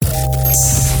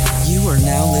are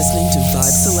now listening to Vibe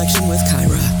Selection with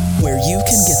Kyra, where you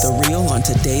can get the real on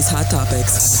today's hot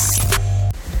topics.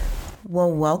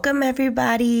 Well, welcome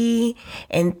everybody,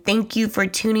 and thank you for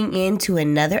tuning in to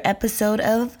another episode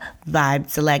of Vibe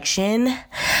Selection.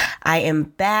 I am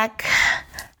back.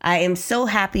 I am so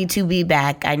happy to be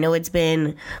back. I know it's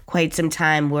been quite some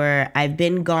time where I've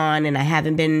been gone and I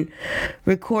haven't been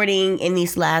recording in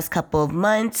these last couple of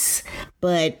months,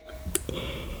 but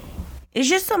it's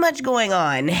just so much going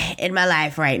on in my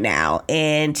life right now.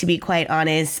 And to be quite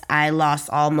honest, I lost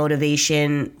all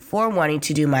motivation for wanting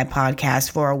to do my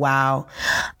podcast for a while.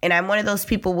 And I'm one of those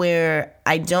people where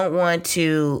I don't want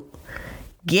to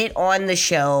get on the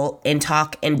show and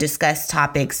talk and discuss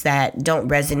topics that don't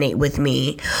resonate with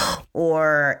me.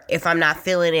 Or if I'm not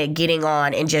feeling it, getting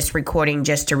on and just recording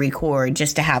just to record,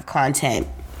 just to have content.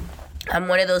 I'm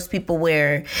one of those people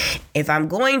where if I'm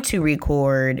going to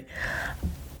record,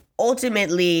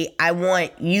 ultimately, I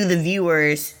want you, the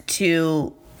viewers,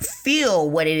 to feel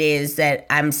what it is that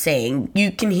I'm saying.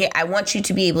 You can hear. I want you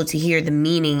to be able to hear the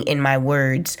meaning in my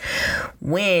words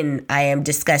when I am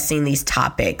discussing these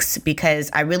topics,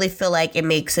 because I really feel like it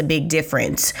makes a big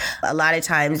difference. A lot of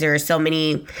times there are so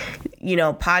many,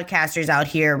 podcasters out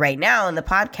here right now in the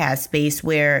podcast space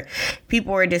where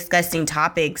people are discussing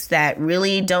topics that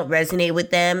really don't resonate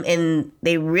with them, and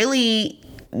they really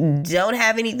don't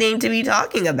have anything to be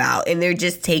talking about, and they're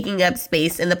just taking up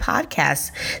space in the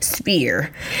podcast sphere.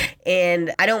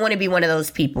 And I don't want to be one of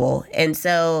those people. And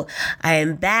so I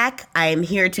am back. I am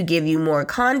here to give you more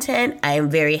content. I am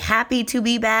very happy to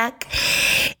be back.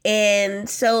 And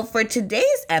so for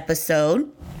today's episode,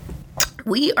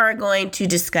 we are going to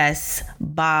discuss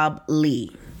Bob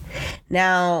Lee.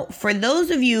 Now, for those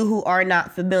of you who are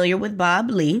not familiar with Bob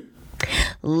Lee,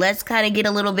 let's kind of get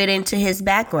a little bit into his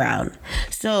background.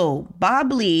 So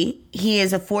Bob Lee, he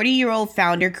is a 40-year-old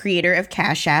founder, creator of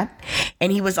Cash App,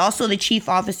 and he was also the chief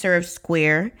officer of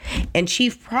Square and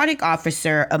chief product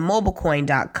officer of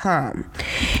MobileCoin.com.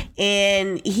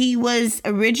 And he was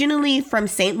originally from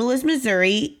St. Louis,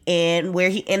 Missouri, and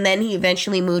then he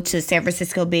eventually moved to the San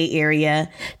Francisco Bay Area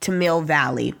to Mill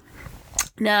Valley.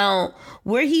 Now,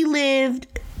 where he lived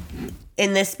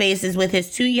in this space is with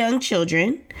his two young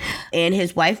children and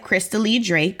his wife, Krista Lee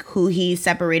Drake, who he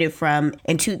separated from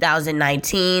in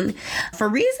 2019 for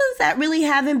reasons that really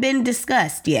haven't been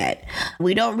discussed yet.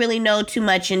 We don't really know too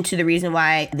much into the reason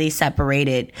why they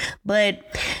separated, but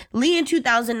Lee in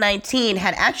 2019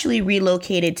 had actually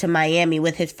relocated to Miami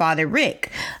with his father, Rick,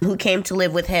 who came to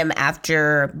live with him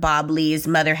after Bob Lee's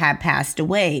mother had passed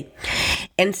away.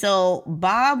 And so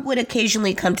Bob would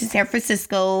occasionally come to San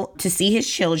Francisco to see his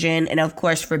children, and of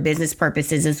course for business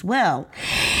purposes as well.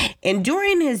 And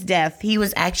during his death, he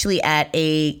was actually at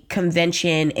a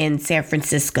convention in San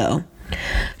Francisco.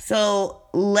 So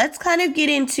let's kind of get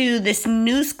into this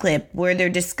news clip where they're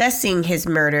discussing his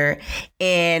murder,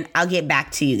 and I'll get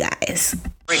back to you guys.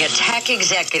 A tech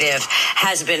executive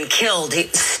has been killed,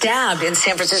 stabbed in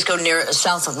San Francisco near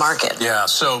south of Market. Yeah,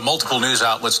 so multiple news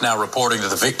outlets now reporting that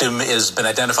the victim has been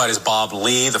identified as Bob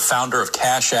Lee, the founder of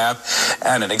Cash App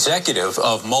and an executive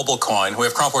of MobileCoin. We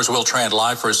have CrossWord's Will Tran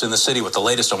live for us in the city with the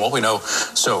latest on what we know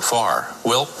so far.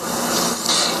 Will?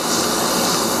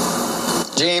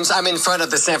 James, I'm in front of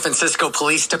the San Francisco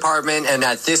Police Department, and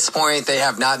at this point, they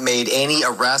have not made any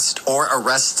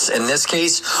arrests in this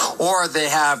case, or they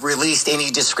have released any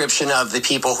description of the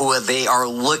people who they are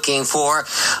looking for.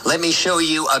 Let me show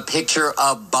you a picture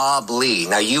of Bob Lee.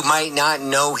 Now, you might not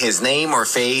know his name or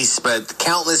face, but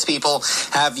countless people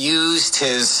have used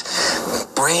his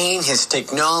brain, his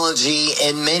technology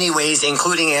in many ways,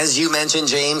 including, as you mentioned,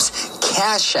 James,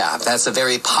 Cash App. That's a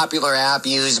very popular app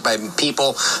used by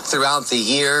people throughout the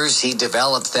years. He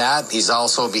developed that. He's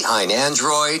also behind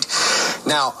Android.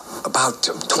 Now, about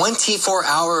 24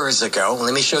 hours ago,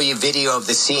 let me show you video of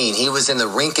the scene. He was in the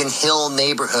Rincon Hill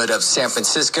neighborhood of San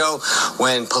Francisco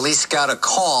when police got a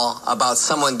call about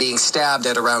someone being stabbed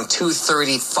at around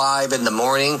 2:35 in the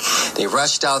morning. They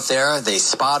rushed out there. They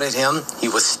spotted him. He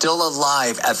was still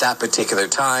alive at that particular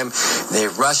time. They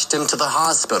rushed him to the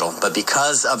hospital, but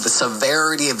because of the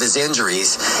severity of his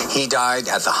injuries, he died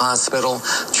at the hospital.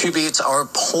 Tributes are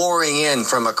pouring in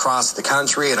from across the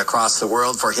country and across the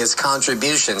world for his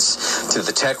contributions ties to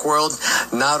the tech world.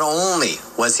 Not only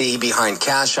was he behind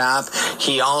Cash App,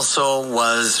 he also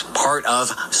was part of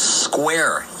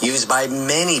Square, used by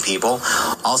many people.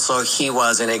 Also, he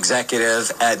was an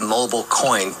executive at Mobile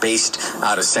Coin, based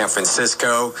out of San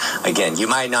Francisco. Again, you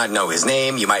might not know his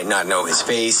name, you might not know his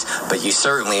face, but you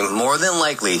certainly, more than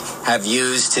likely, have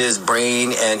used his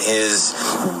brain and his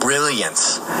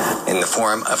brilliance in the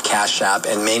form of Cash App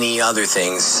and many other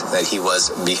things that he was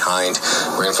behind.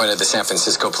 We're in front of the San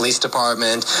Francisco Police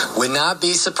Department. Would not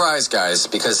be surprised, guys,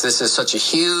 because this is such a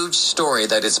huge story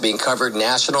that it's being covered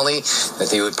nationally that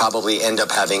they would probably end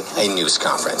up having a news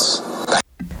conference.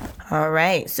 All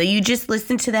right, so you just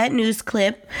listened to that news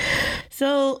clip.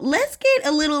 So let's get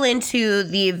a little into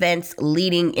the events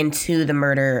leading into the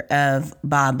murder of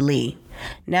Bob Lee.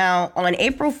 Now, on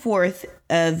April 4th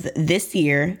of this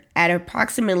year, at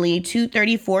approximately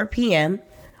 2:34 p.m.,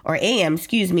 or a.m.,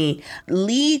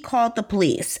 Lee called the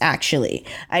police, actually.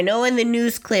 I know in the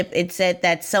news clip it said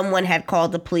that someone had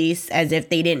called the police as if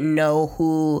they didn't know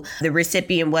who the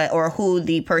recipient was or who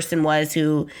the person was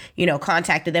who,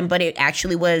 contacted them, but it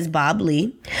actually was Bob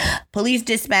Lee. Police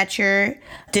dispatch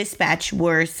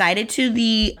were cited to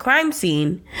the crime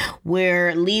scene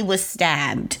where Lee was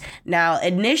stabbed. Now,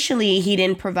 initially, he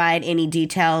didn't provide any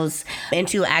details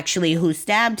into actually who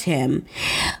stabbed him,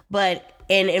 but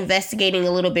in investigating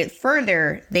a little bit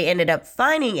further, they ended up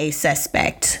finding a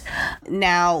suspect.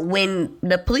 Now, when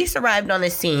the police arrived on the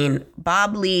scene,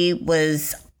 Bob Lee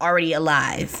was already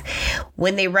alive.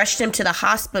 When they rushed him to the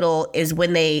hospital is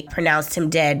when they pronounced him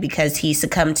dead because he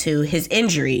succumbed to his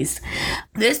injuries.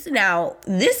 This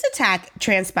attack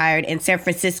transpired in San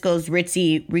Francisco's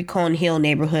ritzy Rincon Hill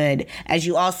neighborhood, as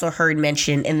you also heard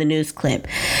mentioned in the news clip.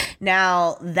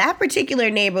 Now, that particular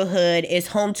neighborhood is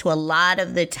home to a lot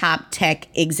of the top tech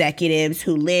executives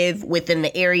who live within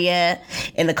the area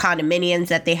in the condominiums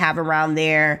that they have around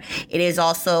there. It is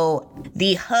also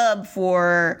the hub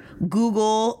for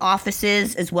Google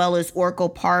offices, as well as Oracle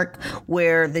Park,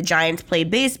 where the Giants play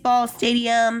baseball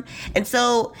stadium. And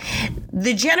so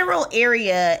the general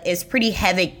area is pretty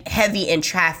heavy in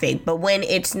traffic. But when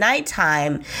it's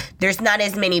nighttime, there's not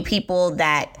as many people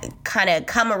that kind of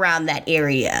come around that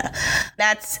area.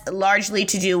 That's largely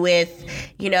to do with,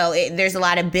 there's a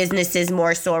lot of businesses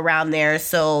more so around there.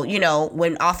 So,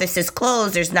 when offices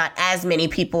close, there's not as many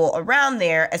people around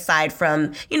there aside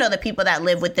from, the people that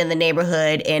live within the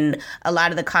neighborhood and a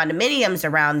lot of the condominiums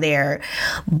around there.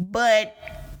 But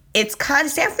it's kind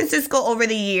of San Francisco over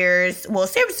the years. Well,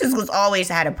 San Francisco's always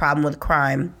had a problem with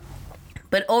crime.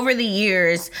 But over the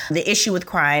years, the issue with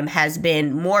crime has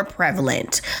been more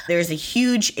prevalent. There's a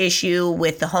huge issue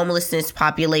with the homelessness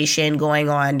population going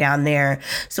on down there.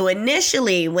 So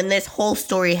initially, when this whole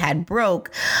story had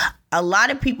broke, a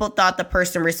lot of people thought the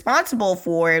person responsible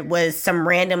for it was some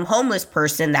random homeless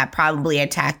person that probably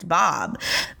attacked Bob,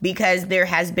 because there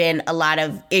has been a lot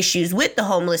of issues with the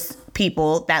homeless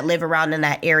people that live around in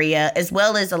that area, as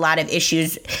well as a lot of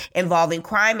issues involving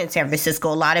crime in San Francisco.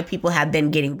 A lot of people have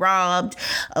been getting robbed.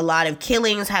 A lot of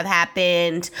killings have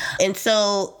happened. And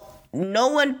so no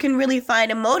one can really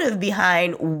find a motive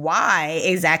behind why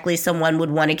exactly someone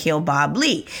would want to kill Bob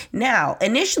Lee. Now,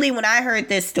 initially when I heard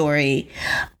this story,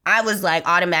 I was like,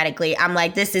 I'm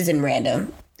like, this isn't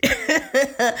random.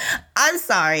 I'm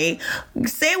sorry.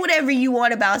 Say whatever you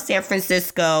want about San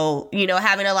Francisco,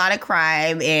 having a lot of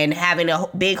crime and having a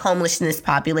big homelessness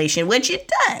population, which it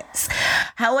does.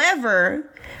 However,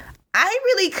 I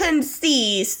really couldn't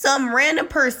see some random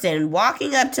person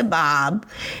walking up to Bob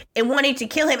and wanting to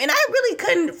kill him. And I really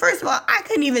couldn't, first of all, I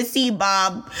couldn't even see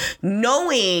Bob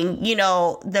knowing,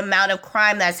 the amount of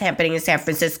crime that's happening in San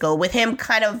Francisco. With him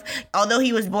kind of, although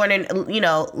he was born in,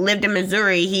 lived in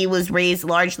Missouri, he was raised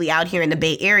largely out here in the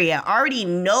Bay Area, already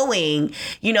knowing,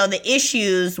 the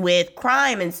issues with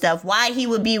crime and stuff, why he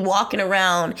would be walking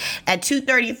around at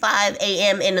 2:35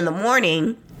 a.m. in the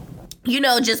morning,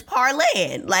 just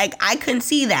parlaying. Like, I couldn't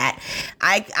see that.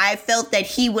 I felt that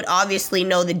he would obviously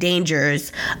know the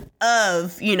dangers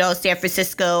of, San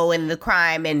Francisco and the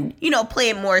crime and, play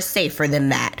it more safer than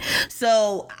that.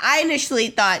 So I initially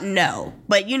thought no.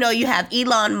 But, you have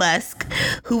Elon Musk,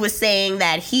 who was saying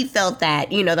that he felt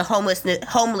that, the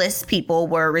homeless people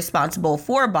were responsible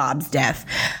for Bob's death.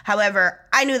 However,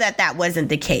 I knew that wasn't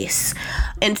the case.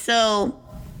 And so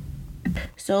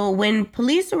when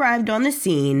police arrived on the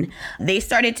scene, they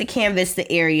started to canvass the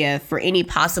area for any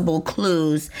possible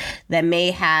clues that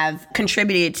may have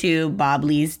contributed to Bob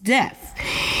Lee's death.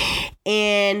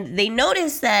 And they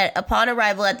noticed that upon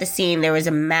arrival at the scene, there was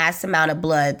a mass amount of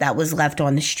blood that was left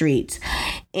on the streets.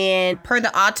 And per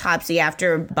the autopsy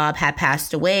after Bob had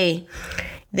passed away,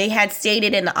 they had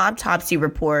stated in the autopsy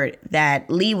report that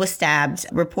Lee was stabbed,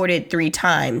 reported 3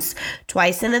 times,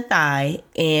 twice in the thigh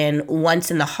and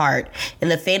once in the heart.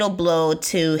 And the fatal blow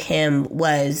to him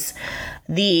was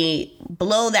the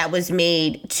blow that was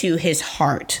made to his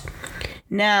heart.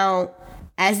 Now,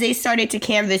 as they started to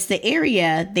canvass the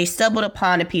area, they stumbled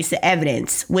upon a piece of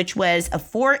evidence, which was a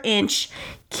 4-inch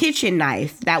kitchen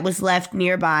knife that was left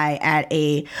nearby at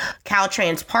a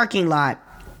Caltrans parking lot.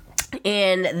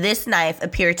 And this knife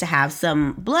appeared to have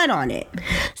some blood on it.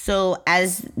 So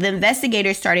as the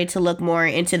investigators started to look more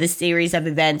into the series of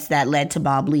events that led to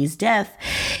Bob Lee's death,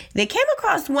 they came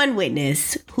across one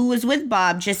witness who was with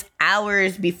Bob just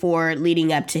hours before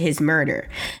leading up to his murder.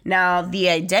 Now, the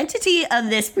identity of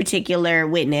this particular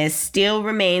witness still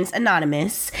remains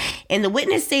anonymous, and the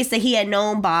witness states that he had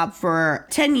known Bob for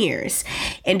 10 years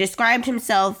and described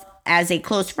himself as a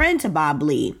close friend to Bob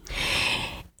Lee.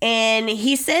 And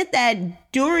he said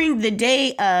that during the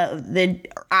day of the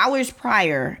hours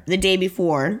prior, the day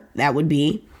before, that would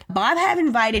be, Bob had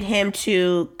invited him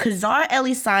to Kazar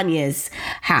Elisanya's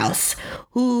house,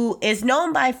 who is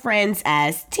known by friends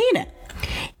as Tina.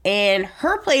 And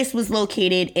her place was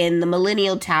located in the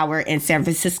Millennial Tower in San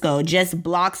Francisco, just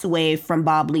blocks away from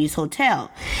Bob Lee's hotel.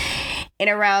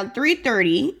 And around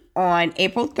 3:30 on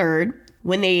April 3rd,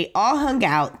 when they all hung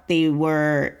out, they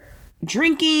were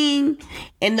drinking,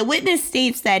 and the witness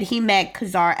states that he met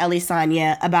Kazar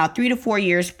Elisanya about 3 to 4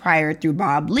 years prior through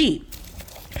Bob Lee.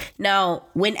 Now,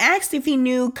 when asked if he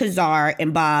knew Kazar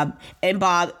and Bob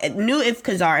knew if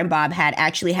Kazar and Bob had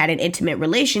actually had an intimate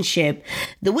relationship,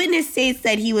 the witness states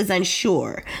that he was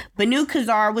unsure, but knew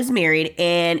Kazar was married,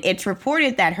 and it's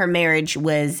reported that her marriage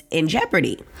was in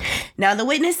jeopardy. Now, the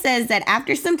witness says that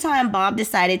after some time, Bob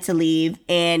decided to leave,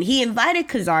 and he invited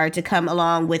Kazar to come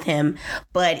along with him,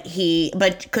 but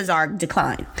Kazar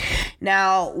declined.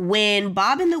 Now, when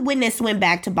Bob and the witness went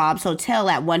back to Bob's hotel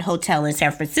at one hotel in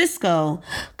San Francisco,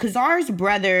 Kazar's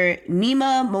brother,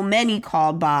 Nima Momeni,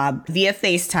 called Bob via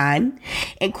FaceTime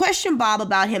and questioned Bob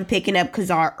about him picking up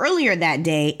Kazar earlier that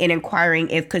day and inquiring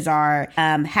if Kazar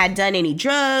had done any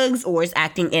drugs or was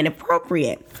acting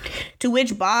inappropriate, to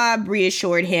which Bob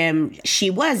reassured him she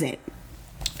wasn't.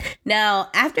 Now,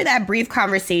 after that brief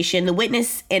conversation, the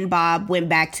witness and Bob went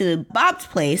back to Bob's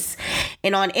place,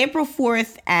 and on April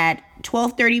 4th at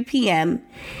 12:30 p.m.,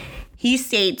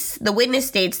 the witness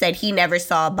states that he never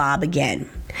saw Bob again.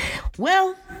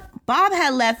 Well, Bob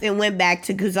had left and went back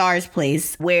to Kazar's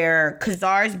place, where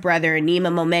Kazar's brother, Nima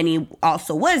Momeni,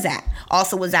 also was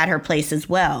at her place as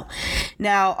well.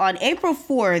 Now, on April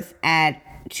 4th at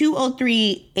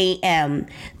 2:03 a.m.,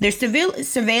 their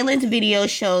surveillance video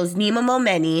shows Nima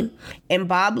Momeni and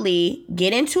Bob Lee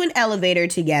get into an elevator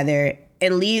together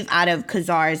and leave out of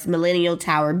Kazar's Millennial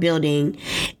Tower building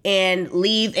and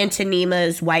leave into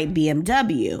Nima's white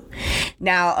BMW.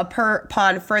 Now,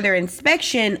 upon further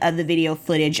inspection of the video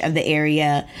footage of the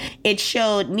area, it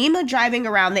showed Nima driving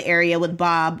around the area with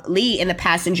Bob Lee in the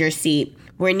passenger seat,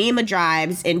 where Nima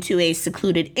drives into a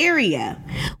secluded area,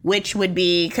 which would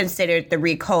be considered the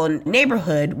Rincon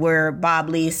neighborhood where Bob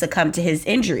Lee succumbed to his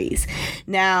injuries.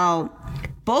 Now,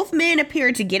 both men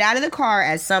appear to get out of the car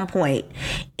at some point,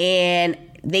 and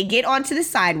they get onto the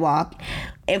sidewalk.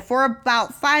 And for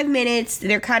about 5 minutes,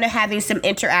 they're kind of having some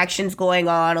interactions going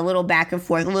on, a little back and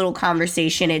forth, a little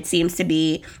conversation, it seems to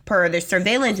be, per the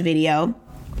surveillance video.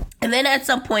 And then at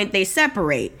some point, they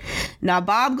separate. Now,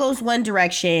 Bob goes one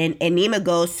direction and Nima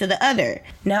goes to the other.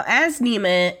 Now, as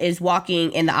Nima is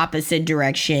walking in the opposite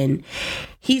direction,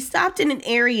 he stopped in an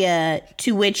area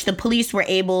to which the police were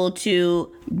able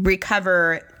to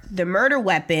recover the murder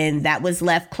weapon that was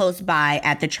left close by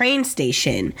at the train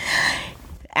station.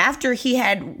 After he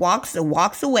had walks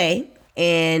away,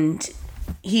 and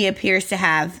he appears to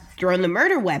have thrown the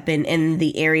murder weapon in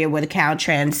the area where the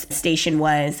Caltrans station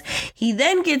was, he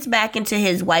then gets back into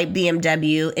his white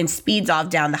BMW and speeds off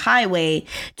down the highway,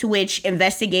 to which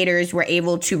investigators were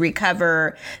able to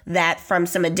recover that from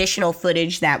some additional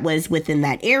footage that was within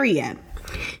that area.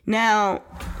 Now,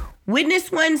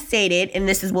 Witness 1 stated, and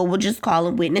this is what we'll just call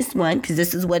him Witness 1, because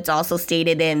this is what's also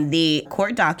stated in the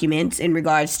court documents in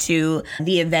regards to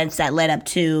the events that led up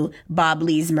to Bob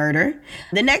Lee's murder.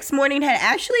 The next morning had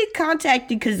actually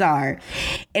contacted Kazar,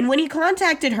 and when he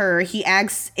contacted her, he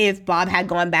asked if Bob had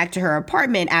gone back to her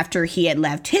apartment after he had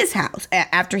left his house,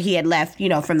 after he had left,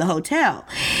 from the hotel.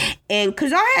 And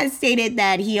Kazar had stated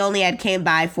that he only had came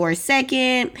by for a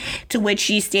second, to which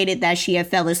she stated that she had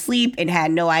fell asleep and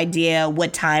had no idea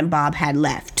what time Bob had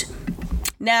left.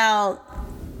 Now,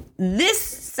 this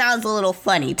sounds a little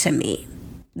funny to me,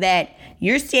 that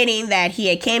You're stating that he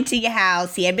had came to your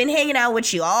house. He had been hanging out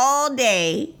with you all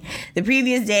day. The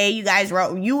previous day,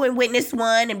 you and Witness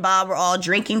 1 and Bob were all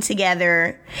drinking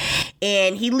together.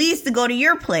 And he leaves to go to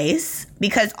your place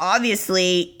because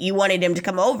obviously you wanted him to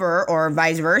come over or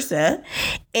vice versa.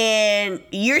 And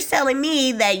you're telling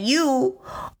me that you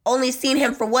only seen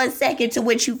him for 1 second, to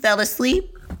which you fell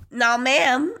asleep. No,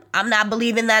 ma'am, I'm not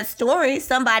believing that story.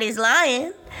 Somebody's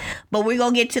lying. But we're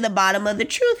going to get to the bottom of the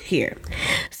truth here.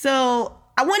 So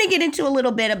I want to get into a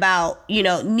little bit about,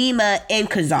 Nima and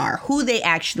Kazar, who they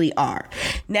actually are.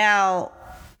 Now,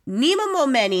 Nima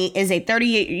Momeni is a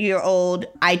 38-year-old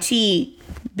IT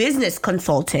business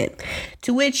consultant,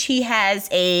 to which he has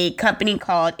a company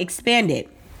called Expanded,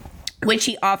 which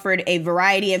he offered a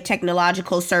variety of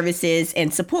technological services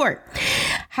and support.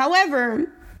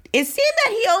 However, it seemed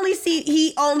that he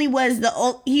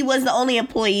was the only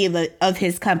employee of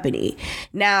his company.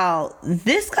 Now,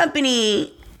 this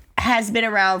company has been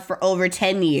around for over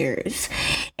 10 years.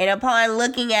 And upon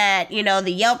looking at,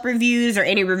 the Yelp reviews or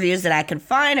any reviews that I could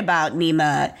find about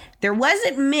Nima, there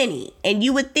wasn't many. And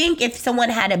you would think if someone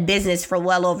had a business for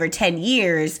well over 10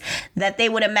 years, that they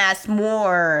would amass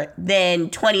more than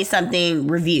 20-something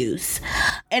reviews.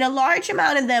 And a large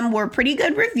amount of them were pretty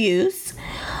good reviews,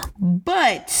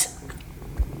 but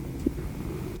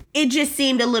it just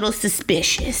seemed a little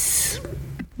suspicious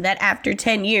that after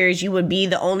 10 years, you would be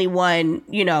the only one,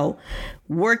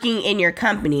 working in your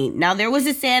company. Now, there was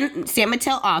a San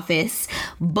Mateo office,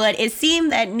 but it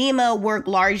seemed that Nima worked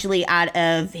largely out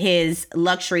of his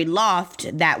luxury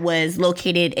loft that was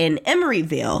located in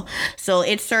Emeryville. So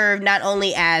it served not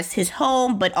only as his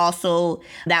home, but also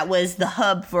that was the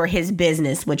hub for his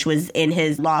business, which was in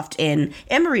his loft in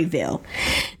Emeryville.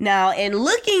 Now, in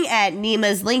looking at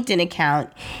Nima's LinkedIn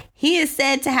account, he is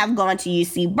said to have gone to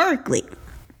UC Berkeley.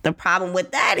 The problem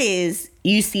with that is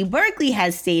UC Berkeley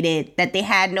has stated that they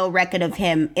had no record of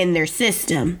him in their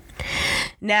system.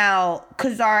 Now,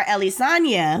 Kazar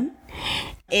Elisanya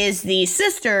is the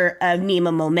sister of Nima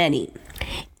Momeni.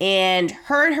 And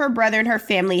her brother and her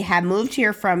family had moved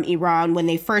here from Iran when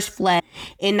they first fled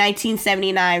in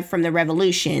 1979 from the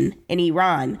revolution in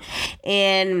Iran.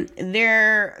 And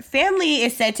their family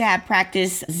is said to have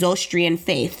practiced Zoroastrian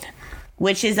faith,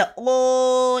 which is an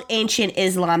old ancient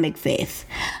Islamic faith.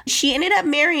 She ended up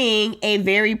marrying a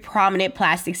very prominent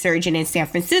plastic surgeon in San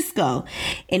Francisco,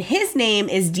 and his name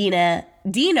is Dino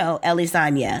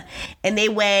Elisanya, and they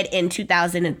wed in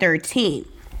 2013.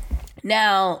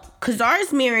 Now,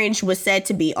 Kazar's marriage was said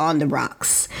to be on the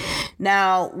rocks.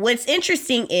 Now, what's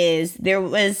interesting is there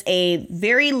was a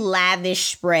very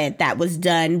lavish spread that was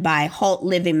done by Halt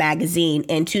Living magazine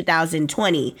in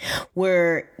 2020,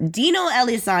 where Dino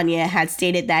Elisanya had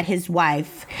stated of his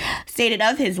wife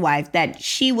that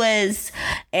she was,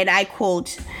 and I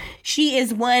quote, "She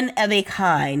is one of a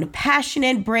kind,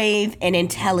 passionate, brave, and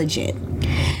intelligent."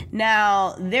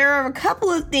 Now, there are a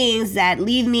couple of things that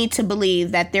lead me to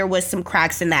believe that there was some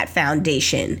cracks in that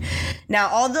foundation. Now,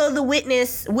 although the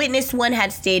witness 1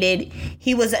 had stated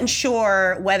he was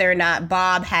unsure whether or not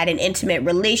Bob had an intimate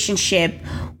relationship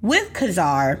with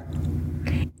Kazar,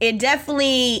 it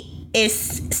definitely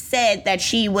is said that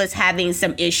she was having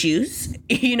some issues,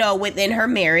 within her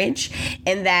marriage,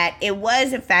 and that it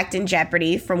was, in fact, in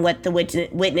jeopardy from what the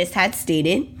witness had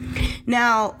stated.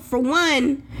 Now, for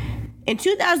one, in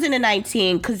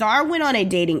 2019, Kazar went on a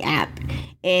dating app,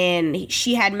 and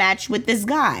she had matched with this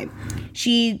guy.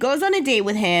 She goes on a date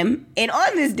with him, and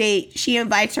on this date, she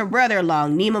invites her brother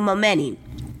along, Nima Momeni.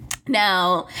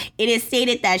 Now, it is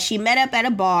stated that she met up at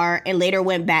a bar and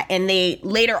they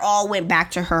later all went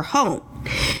back to her home.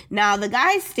 Now, the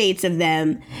guy states of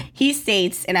them, he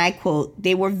states, and I quote,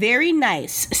 "They were very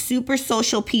nice, super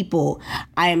social people.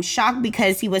 I am shocked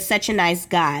because he was such a nice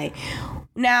guy."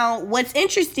 Now, what's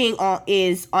interesting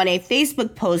is on a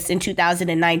Facebook post in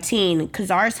 2019,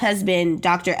 Kazar's husband,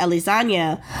 Dr.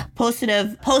 Elisanya,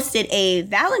 posted a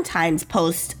Valentine's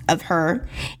post of her,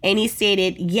 and he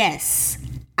stated, "Yes,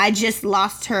 I just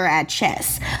lost her at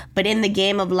chess, but in the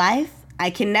game of life, I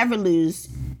can never lose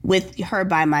with her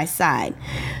by my side.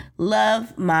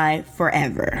 Love my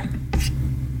forever."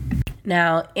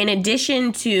 Now, in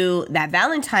addition to that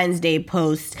Valentine's Day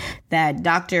post that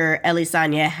Dr.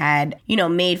 Elisanya had,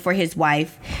 made for his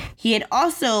wife, he had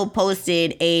also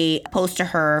posted a post to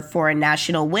her for a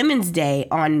National Women's Day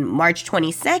on March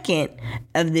 22nd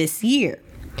of this year.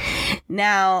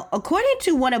 Now, according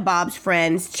to one of Bob's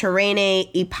friends,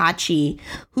 Terene Ipachi,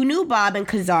 who knew Bob and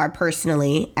Kazar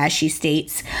personally, as she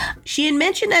states, she had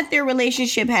mentioned that their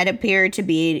relationship had appeared to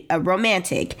be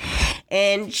romantic.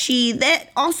 And she then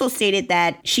also stated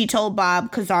that she told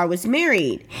Bob Khazar was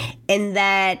married, and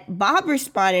that Bob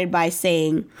responded by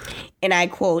saying, and I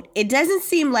quote, "It doesn't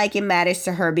seem like it matters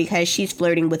to her because she's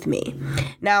flirting with me."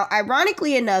 Now,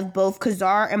 ironically enough, both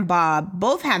Khazar and Bob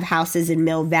both have houses in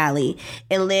Mill Valley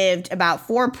and lived about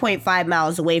 4.5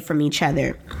 miles away from each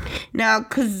other. Now,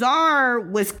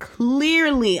 Khazar was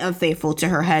clearly unfaithful to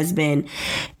her husband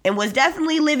and was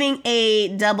definitely living a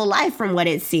double life from what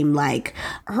it seemed like.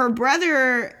 Her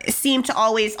brother seemed to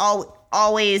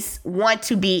always want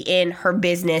to be in her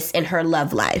business and her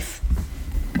love life.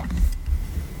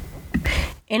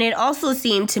 And it also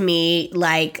seemed to me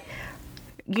like,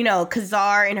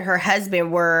 Khazar and her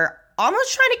husband were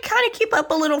almost trying to kind of keep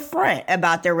up a little front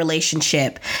about their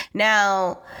relationship.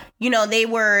 Now, they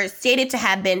were stated to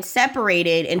have been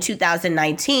separated in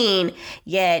 2019,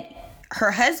 yet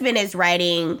her husband is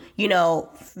writing,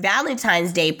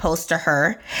 Valentine's Day posts to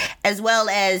her, as well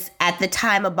as at the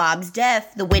time of Bob's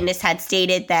death, the witness had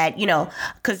stated that,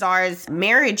 Khazar's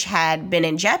marriage had been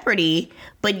in jeopardy,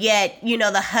 but yet,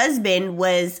 the husband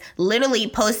was literally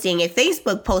posting a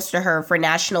Facebook post to her for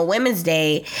National Women's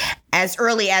Day as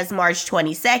early as March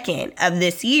 22nd of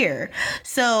this year.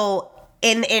 So,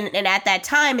 and at that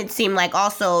time, it seemed like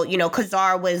also,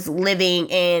 Khazar was living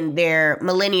in their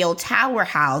Millennial Tower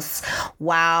house,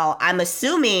 while I'm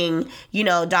assuming,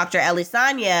 Dr.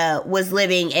 Elisanya was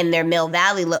living in their Mill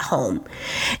Valley home.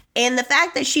 And the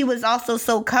fact that she was also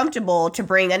so comfortable to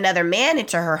bring another man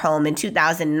into her home in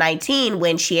 2019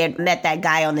 when she had met that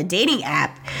guy on the dating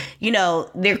app,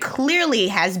 there clearly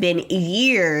has been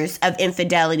years of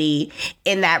infidelity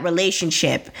in that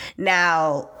relationship.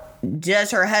 Now, does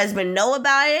her husband know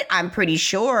about it? I'm pretty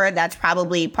sure that's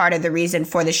probably part of the reason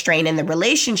for the strain in the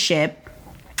relationship.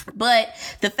 But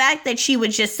the fact that she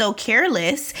was just so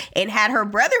careless and had her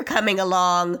brother coming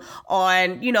along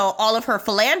on, all of her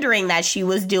philandering that she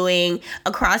was doing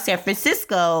across San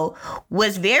Francisco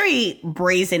was very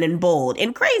brazen and bold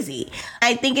and crazy.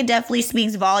 I think it definitely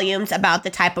speaks volumes about the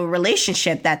type of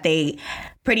relationship that they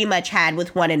pretty much had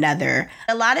with one another.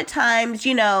 A lot of times,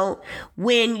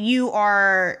 when you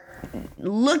are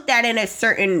looked at in a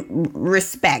certain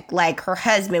respect, like her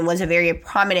husband was a very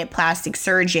prominent plastic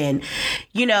surgeon,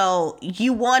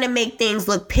 you want to make things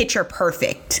look picture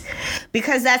perfect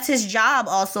because that's his job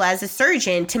also as a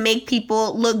surgeon, to make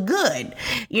people look good.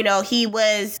 It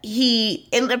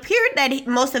appeared that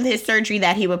most of his surgery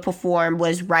that he would perform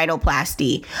was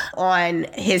rhinoplasty on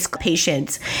his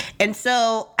patients. And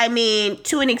so,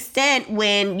 to an extent,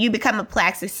 when you become a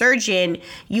plastic surgeon,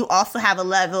 you also have a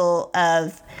level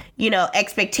of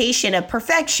expectation of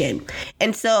perfection.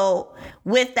 And so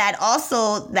with that,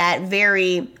 also that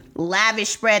very lavish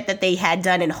spread that they had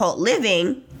done in Holt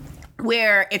Living,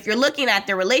 where if you're looking at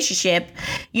their relationship,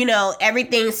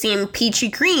 everything seemed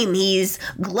peachy cream. He's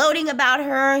gloating about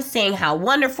her, saying how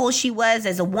wonderful she was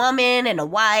as a woman and a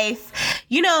wife.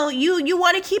 You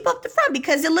want to keep up the front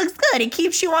because it looks good. It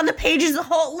keeps you on the pages of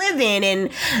Holt Living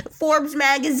and Forbes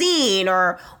magazine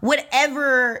or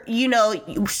whatever,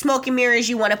 smoke and mirrors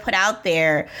you want to put out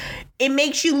there. It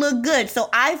makes you look good. So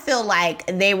I feel like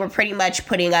they were pretty much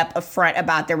putting up a front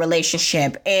about their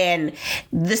relationship, and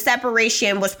the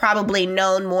separation was probably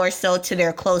known more so to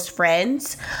their close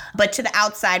friends, but to the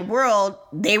outside world,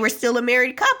 they were still a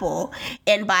married couple.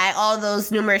 And by all those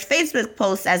numerous Facebook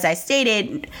posts, as I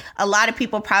stated, a lot of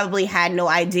people probably had no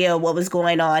idea what was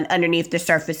going on underneath the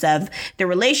surface of the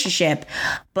relationship.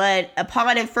 But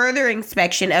upon a further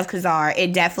inspection of Khazar,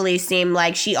 it definitely seemed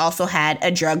like she also had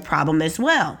a drug problem as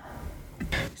well.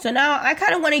 So now I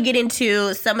kind of want to get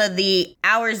into some of the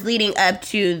hours leading up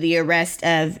to the arrest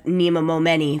of Nima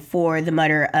Momeni for the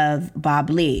murder of Bob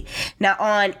Lee. Now,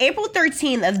 on April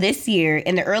 13th of this year,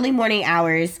 in the early morning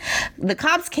hours, the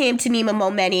cops came to Nima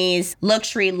Momeni's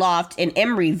luxury loft in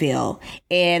Emeryville,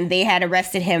 and they had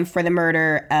arrested him for the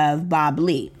murder of Bob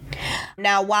Lee.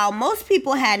 Now, while most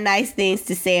people had nice things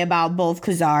to say about both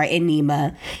Khazar and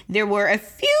Nima, there were a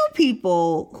few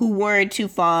people who weren't too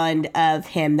fond of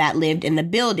him that lived in the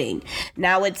building.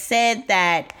 Now, it's said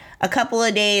that a couple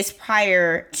of days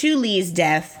prior to Lee's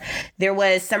death, there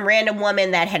was some random woman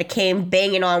that had came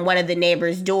banging on one of the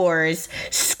neighbors' doors,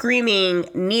 screaming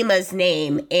Nima's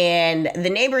name, and the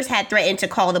neighbors had threatened to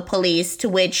call the police, to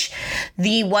which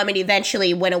the woman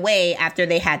eventually went away after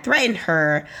they had threatened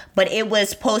her, but it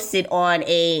was posted on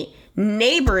a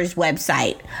neighbor's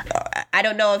website. I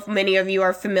don't know if many of you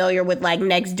are familiar with like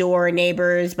Nextdoor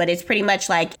neighbors, but it's pretty much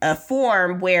like a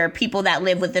forum where people that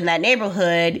live within that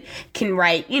neighborhood can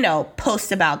write,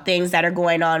 posts about things that are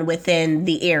going on within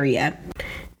the area.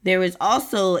 There was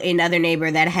also another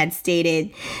neighbor that had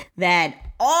stated that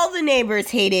all the neighbors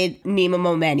hated Nima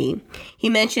Momeni. He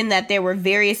mentioned that there were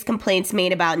various complaints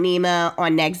made about Nima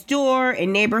on Nextdoor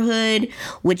and Neighborhood,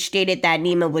 which stated that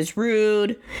Nima was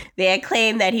rude. They had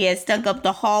claimed that he had stunk up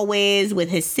the hallways with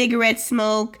his cigarette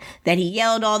smoke, that he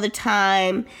yelled all the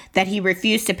time, that he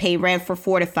refused to pay rent for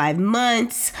 4 to 5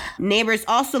 months. Neighbors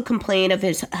also complained of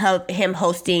him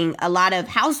hosting a lot of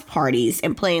house parties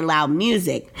and playing loud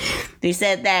music. They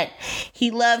said that he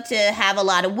loved to have a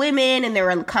lot of women, and there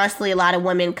were constantly a lot of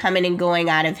women coming and going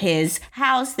out of his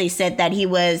house. They said that he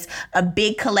was a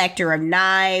big collector of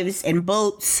knives and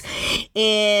boats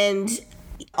and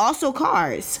also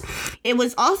cars. It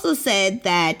was also said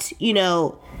that,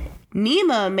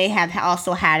 Nima may have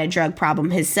also had a drug problem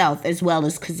himself, as well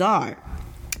as Kazar.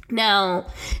 Now,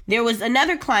 there was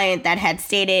another client that had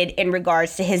stated in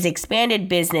regards to his expanded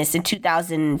business in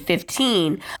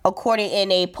 2015, according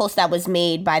in a post that was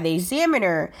made by the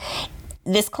Examiner.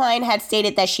 This client had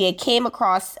stated that she had came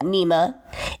across Nima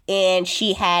and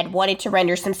she had wanted to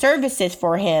render some services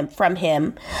from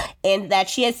him, and that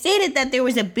she had stated that there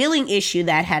was a billing issue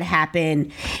that had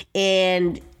happened,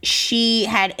 and she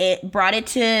had brought it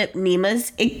to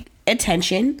Nima's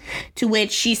attention, to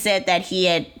which she said that he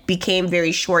had became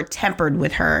very short-tempered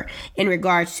with her in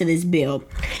regards to this bill.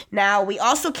 Now, we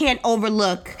also can't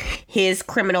overlook his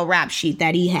criminal rap sheet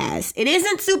that he has. It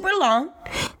isn't super long,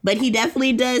 but he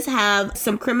definitely does have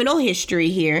some criminal history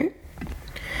here.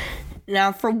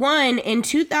 Now, for one, in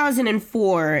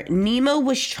 2004, Nima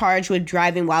was charged with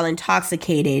driving while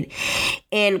intoxicated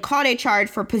and caught a charge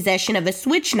for possession of a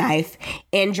switch knife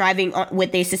and driving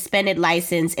with a suspended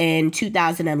license in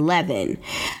 2011.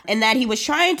 And that he was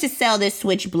trying to sell this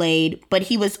switchblade, but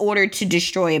he was ordered to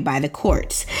destroy it by the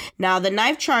courts. Now, the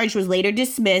knife charge was later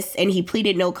dismissed and he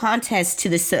pleaded no contest to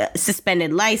the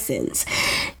suspended license.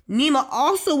 Nima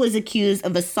also was accused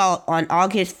of assault on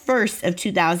August 1st of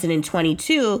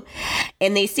 2022,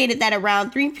 and they stated that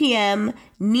around 3 p.m.,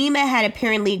 Nima had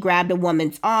apparently grabbed a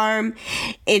woman's arm.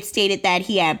 It stated that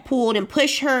he had pulled and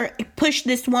pushed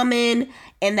this woman,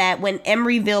 and that when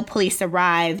Emeryville police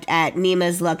arrived at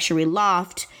Nima's luxury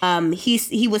loft,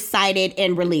 he was cited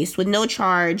and released with no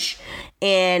charge,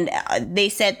 and they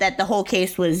said that the whole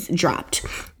case was dropped.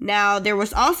 Now, there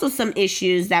was also some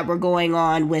issues that were going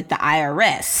on with the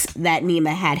IRS that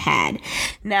Nima had.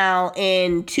 Now,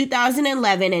 in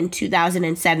 2011 and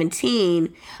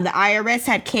 2017, the IRS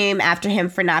had came after him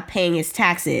for not paying his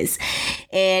taxes,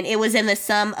 and it was in the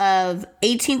sum of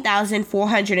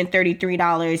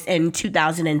 $18,433 in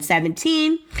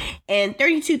 2017 and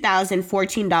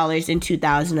 $32,014 in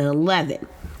 2011.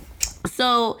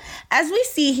 So, as we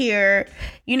see here,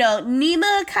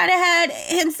 Nima kind of had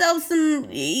himself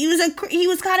he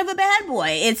was kind of a bad boy,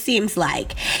 it seems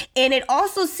like. And it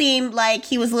also seemed like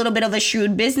he was a little bit of a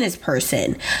shrewd business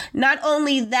person. Not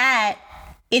only that,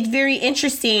 it's very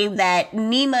interesting that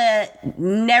Nima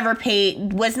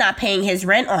was not paying his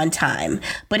rent on time,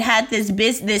 but had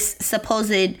this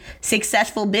supposed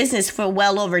successful business for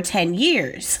well over 10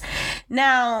 years.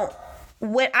 Now,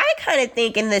 what I kind of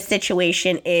think in this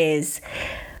situation is,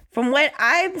 from what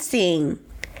I'm seeing,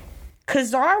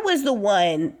 Kazar was the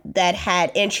one that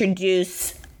had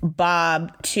introduced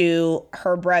Bob to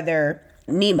her brother,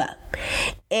 Nima.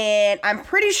 And I'm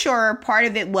pretty sure part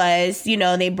of it was,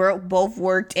 they both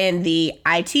worked in the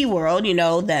IT world,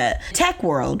 the tech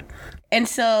world. And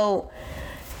so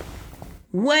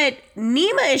what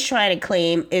Nima is trying to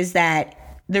claim is that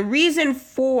the reason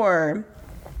for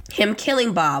him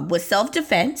killing Bob was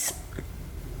self-defense.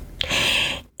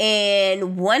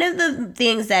 And one of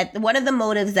the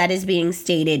motives that is being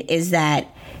stated is that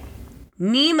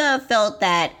Nima felt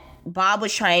that Bob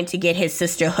was trying to get his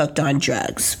sister hooked on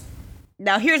drugs.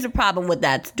 Now, here's the problem with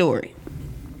that story.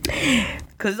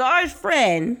 Kazar's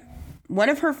friend, one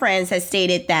of her friends, has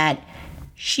stated that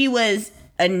she was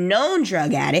a known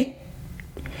drug addict.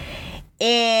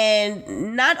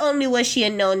 And not only was she a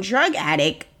known drug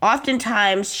addict,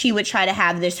 oftentimes she would try to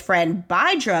have this friend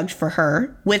buy drugs for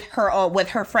her with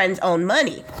her friend's own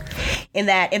money. And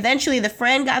that eventually the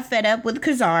friend got fed up with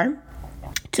Kazar,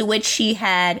 to which she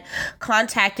had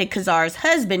contacted Kazar's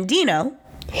husband, Dino,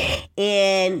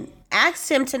 and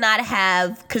asked him to not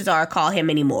have Kazar call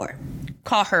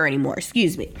her anymore.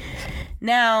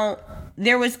 Now,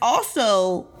 there was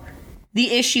also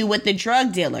the issue with the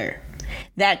drug dealer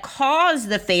that caused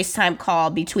the FaceTime call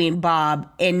between Bob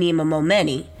and Nima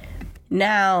Momeni.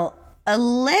 Now,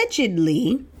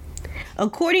 allegedly,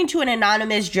 According to an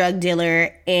anonymous drug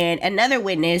dealer and another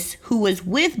witness who was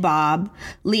with Bob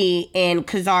Lee and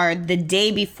Kazar the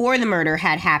day before the murder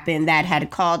had happened, that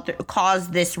had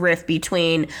caused this rift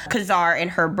between Kazar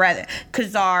and her brother,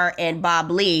 Kazar and Bob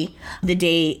Lee, the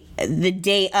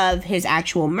day of his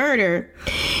actual murder,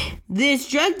 this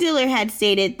drug dealer had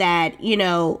stated that, he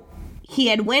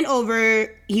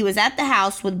was at the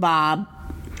house with Bob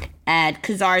at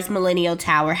Kazar's Millennial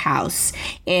Tower house,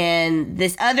 and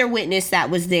this other witness that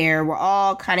was there were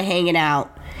all kind of hanging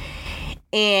out,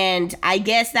 and I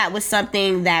guess that was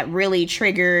something that really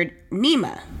triggered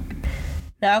Nima.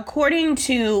 Now, according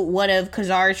to one of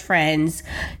Kazar's friends,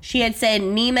 she had said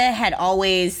Nima had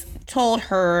always told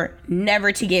her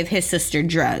never to give his sister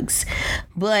drugs.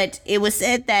 But it was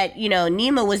said that,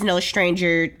 Nima was no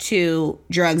stranger to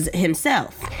drugs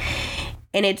himself.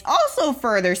 And it's also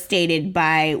further stated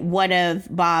by one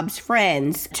of Bob's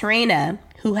friends, Tarina,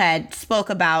 who had spoke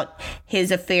about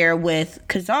his affair with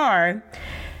Kazar,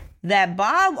 that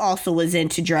Bob also was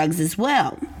into drugs as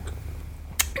well.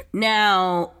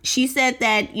 Now, she said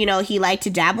that, he liked to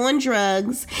dabble in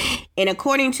drugs. And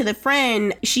according to the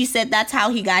friend, she said that's how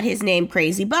he got his name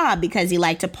Crazy Bob, because he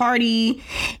liked to party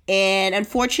and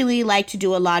unfortunately liked to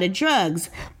do a lot of drugs.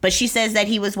 But she says that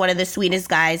he was one of the sweetest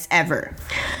guys ever.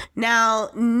 Now,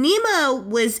 Nima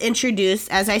was introduced,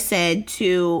 as I said,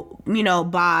 to,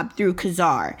 Bob through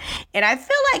Kazar. And I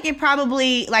feel like it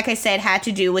probably, like I said, had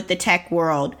to do with the tech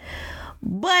world.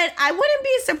 But I wouldn't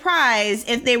be surprised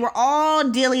if they were all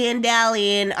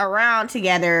dilly-dallying around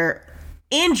together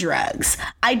in drugs.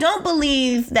 I don't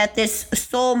believe that this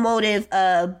sole motive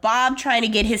of Bob trying to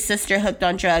get his sister hooked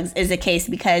on drugs is the case,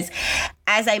 because,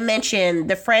 as I mentioned,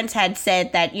 the friends had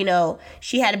said that,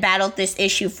 she had battled this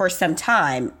issue for some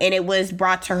time, and it was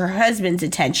brought to her husband's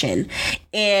attention.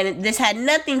 And this had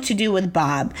nothing to do with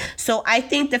Bob. So I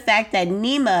think the fact that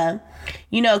Nima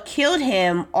killed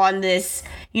him on this,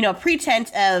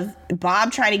 pretense of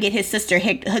Bob trying to get his sister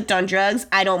hooked on drugs,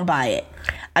 I don't buy it.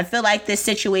 I feel like this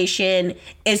situation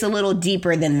is a little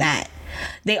deeper than that.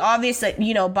 They obviously,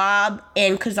 Bob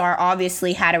and Kazar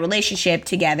obviously had a relationship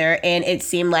together, and it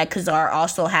seemed like Kazar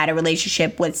also had a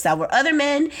relationship with several other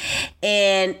men,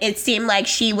 and it seemed like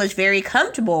she was very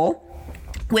comfortable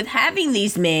with having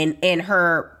these men in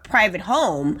her private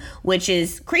home, which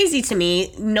is crazy to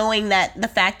me, knowing that the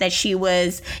fact that she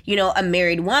was, a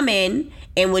married woman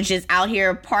and was just out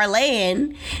here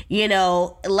parlaying,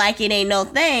 like it ain't no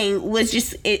thing, was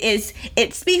just,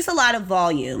 it speaks a lot of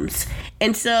volumes.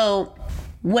 And so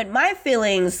what my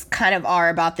feelings kind of are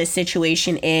about this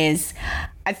situation is,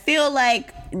 I feel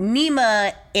like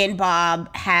Nima and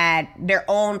Bob had their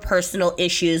own personal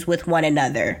issues with one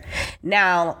another.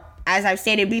 Now, as I've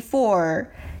stated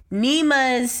before,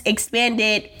 Nima's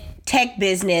expanded tech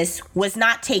business was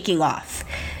not taking off.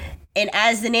 And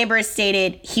as the neighbor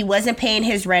stated, he wasn't paying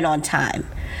his rent on time.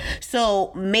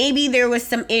 So maybe there was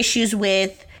some issues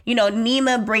with,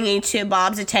 Nima bringing to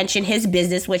Bob's attention his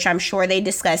business, which I'm sure they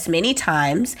discussed many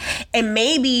times. And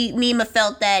maybe Nima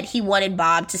felt that he wanted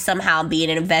Bob to somehow be an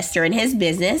investor in his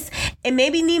business. And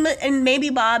maybe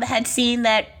Bob had seen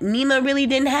that Nima really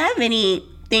didn't have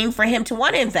anything for him to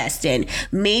want to invest in.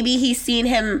 Maybe he's seen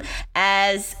him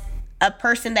as a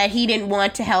person that he didn't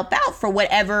want to help out for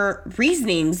whatever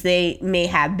reasonings they may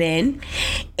have been.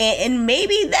 And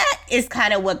maybe that is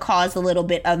kind of what caused a little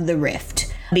bit of the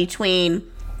rift between,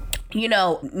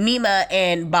 Nima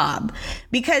and Bob.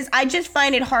 Because I just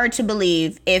find it hard to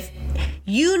believe if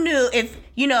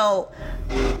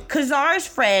Kazar's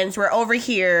friends were over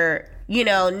here,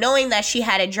 knowing that she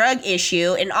had a drug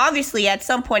issue, and obviously at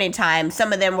some point in time,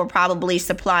 some of them were probably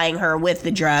supplying her with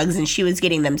the drugs and she was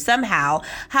getting them somehow,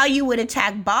 how you would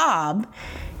attack Bob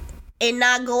and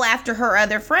not go after her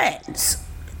other friends.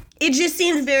 It just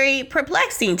seems very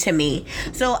perplexing to me.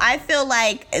 So I feel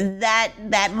like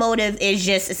that motive is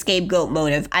just a scapegoat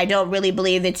motive. I don't really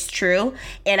believe it's true.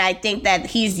 And I think that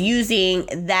he's using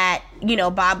that,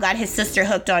 Bob got his sister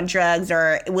hooked on drugs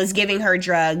or was giving her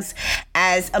drugs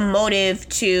as a motive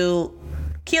to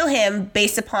kill him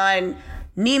based upon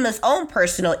Nima's own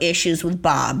personal issues with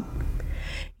Bob.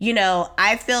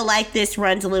 I feel like this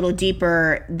runs a little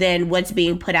deeper than what's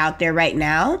being put out there right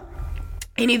now.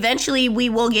 And eventually we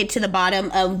will get to the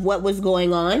bottom of what was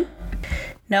going on.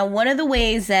 Now, one of the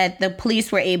ways that the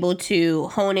police were able to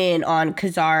hone in on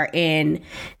Kazar and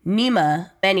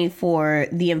Nima Momeni for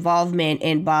the involvement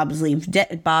in Bob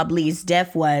Lee's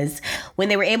death was when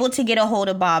they were able to get a hold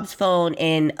of Bob's phone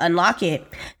and unlock it.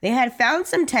 They had found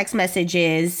some text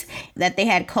messages that they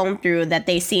had combed through that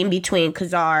they seen between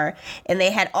Kazar, and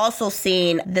they had also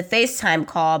seen the FaceTime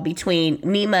call between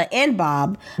Nima and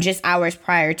Bob just hours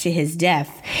prior to his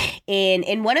death. And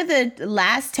in one of the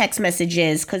last text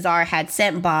messages Kazar had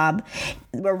sent Bob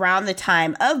around the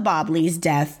time of Bob Lee's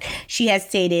death, she had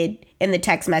stated in the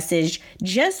text message,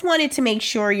 "Just wanted to make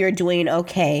sure you're doing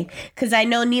okay, because I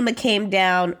know Nima came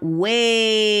down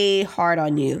way hard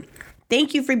on you.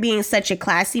 Thank you for being such a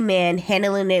classy man,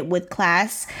 handling it with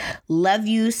class. Love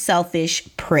you, selfish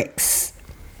pricks."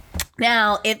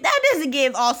 Now, if that doesn't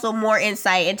give also more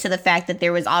insight into the fact that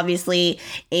there was obviously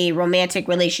a romantic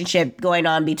relationship going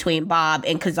on between Bob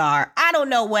and Kazar, I don't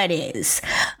know what is.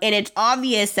 And it's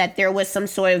obvious that there was some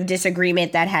sort of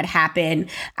disagreement that had happened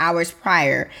hours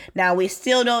prior. Now, we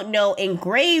still don't know in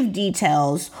grave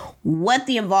details what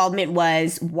the involvement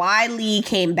was, why Lee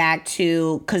came back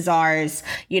to Kazar's,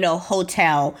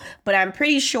 hotel. But I'm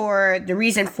pretty sure the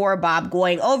reason for Bob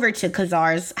going over to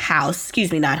Kazar's house,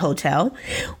 not hotel,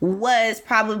 was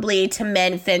probably to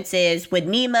mend fences with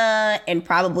Nima and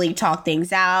probably talk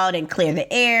things out and clear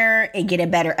the air and get a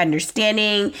better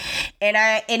understanding. And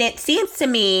it seems to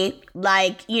me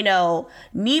like,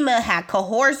 Nima had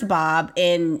coerced Bob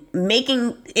in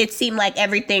making it seem like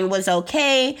everything was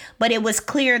okay, but it was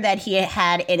clear that he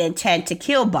had an intent to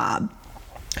kill Bob.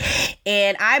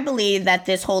 And I believe that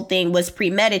this whole thing was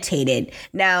premeditated.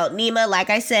 Now, Nima, like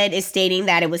I said, is stating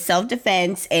that it was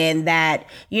self-defense and that,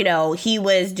 he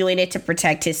was doing it to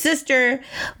protect his sister.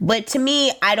 But to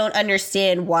me, I don't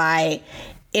understand why,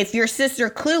 if your sister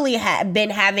clearly had been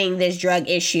having this drug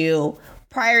issue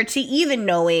prior to even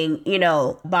knowing,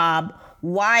 Bob,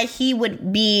 why he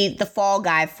would be the fall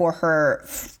guy for her,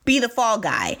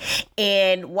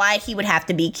 and why he would have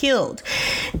to be killed.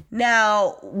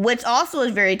 Now, what's also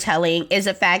is very telling is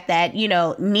the fact that,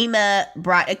 Nima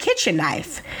brought a kitchen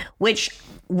knife, which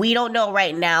we don't know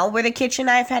right now where the kitchen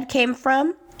knife had came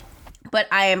from. But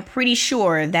I am pretty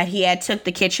sure that he had took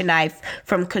the kitchen knife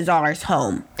from Kazar's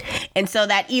home. And so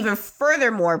that even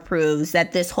furthermore proves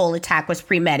that this whole attack was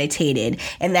premeditated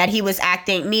and that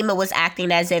Nima was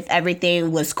acting as if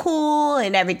everything was cool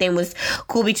and everything was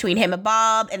cool between him and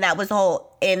Bob. And that was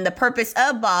and the purpose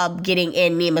of Bob getting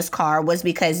in Nima's car was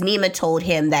because Nima told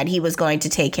him that he was going to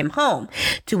take him home,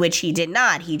 to which he did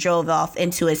not. He drove off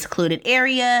into a secluded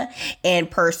area and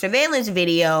per surveillance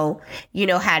video,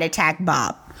 had attacked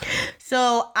Bob.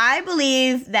 So I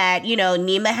believe that,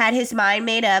 Nima had his mind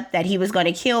made up that he was going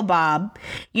to kill Bob,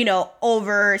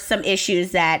 over some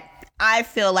issues that I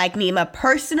feel like Nima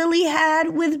personally had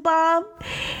with Bob.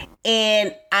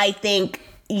 And I think,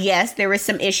 yes, there were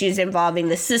some issues involving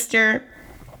the sister,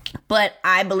 but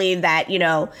I believe that,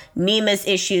 Nima's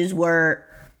issues were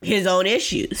his own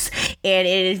issues. And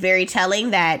it is very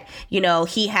telling that,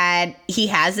 he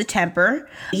has a temper.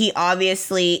 He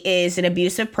obviously is an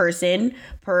abusive person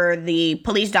per the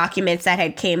police documents that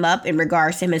had came up in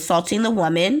regards to him assaulting the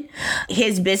woman.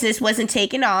 His business wasn't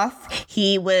taken off.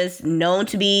 He was known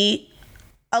to be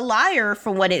a liar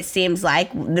from what it seems like,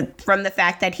 from the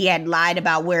fact that he had lied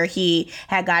about where he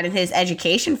had gotten his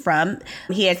education from.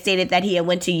 He had stated that he had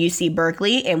went to UC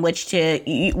Berkeley, in which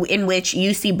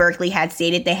UC Berkeley had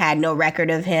stated they had no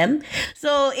record of him.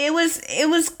 So it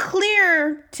was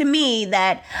clear to me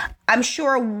that I'm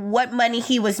sure what money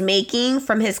he was making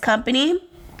from his company,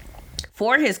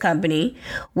 for his company,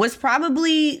 was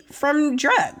probably from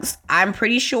drugs. I'm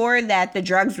pretty sure that the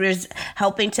drugs was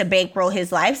helping to bankroll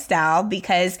his lifestyle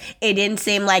because it didn't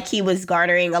seem like he was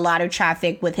garnering a lot of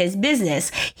traffic with his business.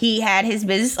 He had his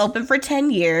business open for 10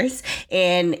 years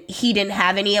and he didn't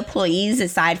have any employees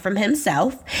aside from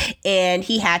himself. And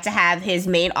he had to have his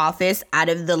main office out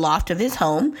of the loft of his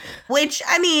home, which,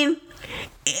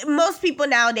 most people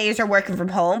nowadays are working from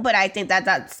home, but I think that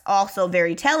that's also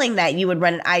very telling that you would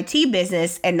run an IT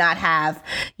business and not have,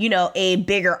 a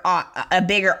bigger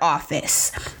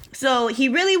office. So he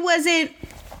really wasn't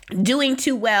doing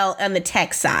too well on the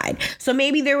tech side. So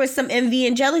maybe there was some envy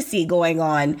and jealousy going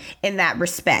on in that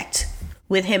respect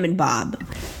with him and Bob.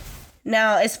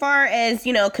 Now, as far as,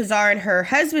 Kazar and her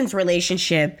husband's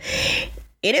relationship,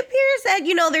 it appears that,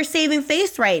 they're saving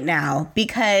face right now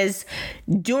because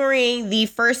during the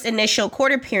first initial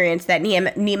court appearance that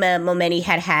Nima Momeni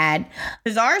had,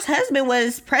 Kazar's husband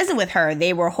was present with her.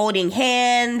 They were holding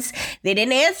hands. They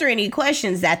didn't answer any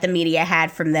questions that the media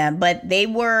had from them, but they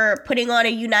were putting on a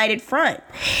united front.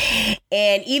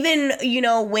 And even,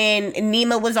 when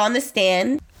Nima was on the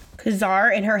stand,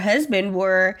 Kazar and her husband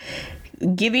were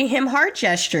giving him heart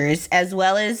gestures as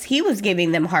well as he was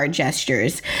giving them heart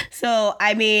gestures. So,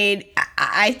 I mean,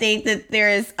 I think that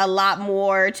there's a lot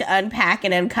more to unpack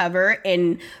and uncover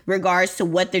in regards to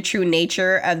what the true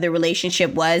nature of the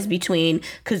relationship was between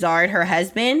Kazar and her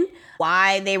husband.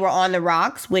 Why they were on the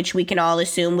rocks, which we can all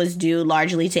assume was due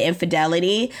largely to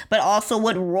infidelity, but also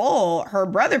what role her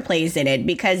brother plays in it,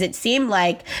 because it seemed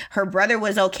like her brother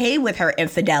was okay with her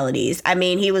infidelities. I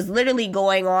mean, he was literally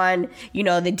going on,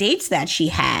 the dates that she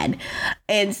had.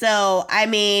 And so, I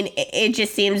mean, it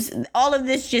just seems, all of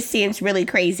this just seems really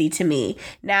crazy to me.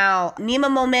 Now, Nima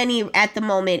Momeni at the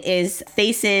moment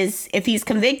faces, if he's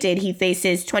convicted, he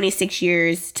faces 26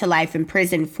 years to life in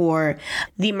prison for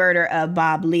the murder of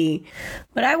Bob Lee.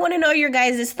 But I want to know your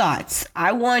guys' thoughts.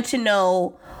 I want to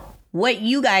know what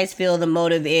you guys feel the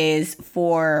motive is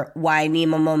for why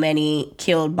Nima Momeni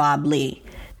killed Bob Lee.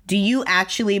 Do you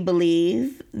actually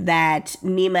believe that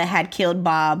Nima had killed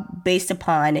Bob based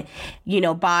upon,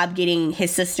 Bob getting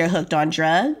his sister hooked on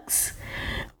drugs?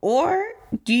 Or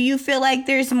do you feel like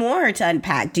there's more to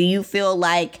unpack? Do you feel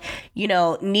like,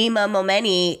 Nima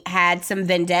Momeni had some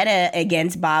vendetta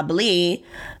against Bob Lee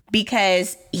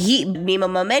because Nima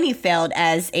Momeni failed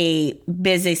as a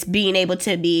business, being able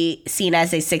to be seen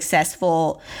as a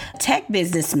successful tech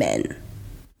businessman?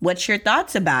 What's your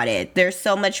thoughts about it? There's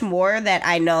so much more that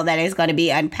I know that is going to be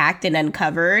unpacked and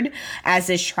uncovered as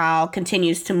this trial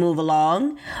continues to move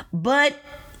along. But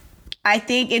I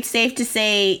think it's safe to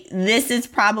say this is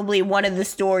probably one of the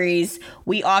stories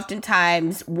we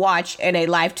oftentimes watch in a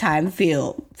Lifetime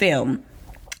film.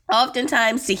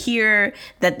 Oftentimes to hear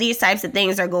that these types of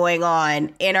things are going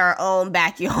on in our own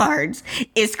backyards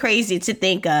is crazy to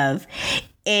think of.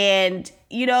 And,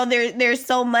 there's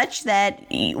so much that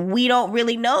we don't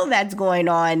really know that's going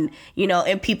on,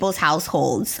 in people's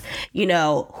households.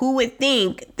 Who would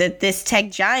think that this tech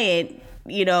giant,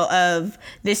 of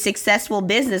this successful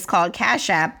business called Cash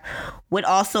App would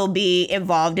also be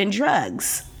involved in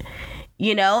drugs?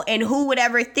 And who would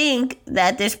ever think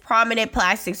that this prominent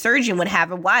plastic surgeon would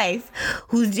have a wife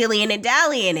who's dillying and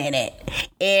dallying in it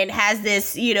and has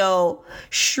this,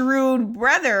 shrewd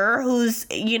brother who's,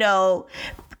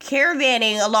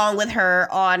 caravanning along with her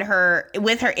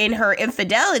in her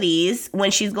infidelities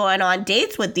when she's going on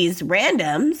dates with these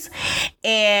randoms.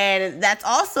 And that's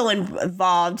also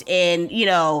involved in,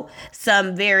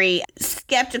 some very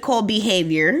skeptical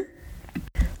behavior.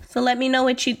 So let me know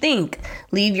what you think.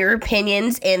 Leave your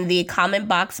opinions in the comment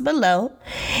box below.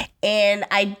 And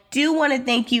I do want to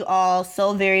thank you all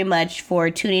so very much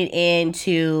for tuning in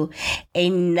to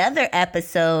another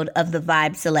episode of the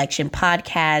Vibe Selection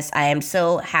Podcast. I am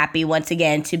so happy once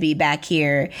again to be back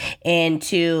here and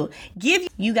to give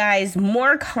you guys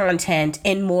more content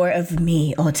and more of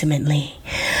me ultimately.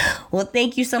 Well,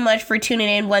 thank you so much for tuning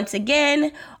in once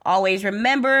again. Always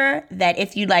remember that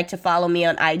if you'd like to follow me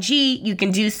on IG, you can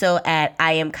do so at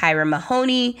I am Kyra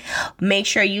Mahoney. Make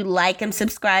sure you like and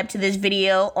subscribe to this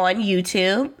video on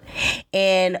YouTube.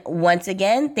 And once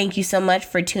again, thank you so much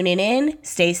for tuning in.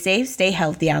 Stay safe, stay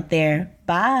healthy out there.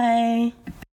 Bye.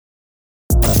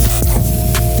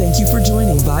 Thank you for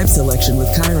joining Vibe Selection with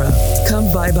Kyra. Come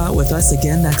vibe out with us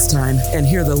again next time and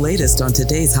hear the latest on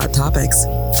today's hot topics.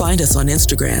 Find us on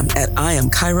Instagram at I am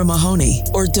Kyra Mahoney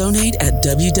or donate at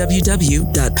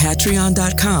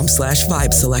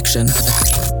www.patreon.com/vibeselection.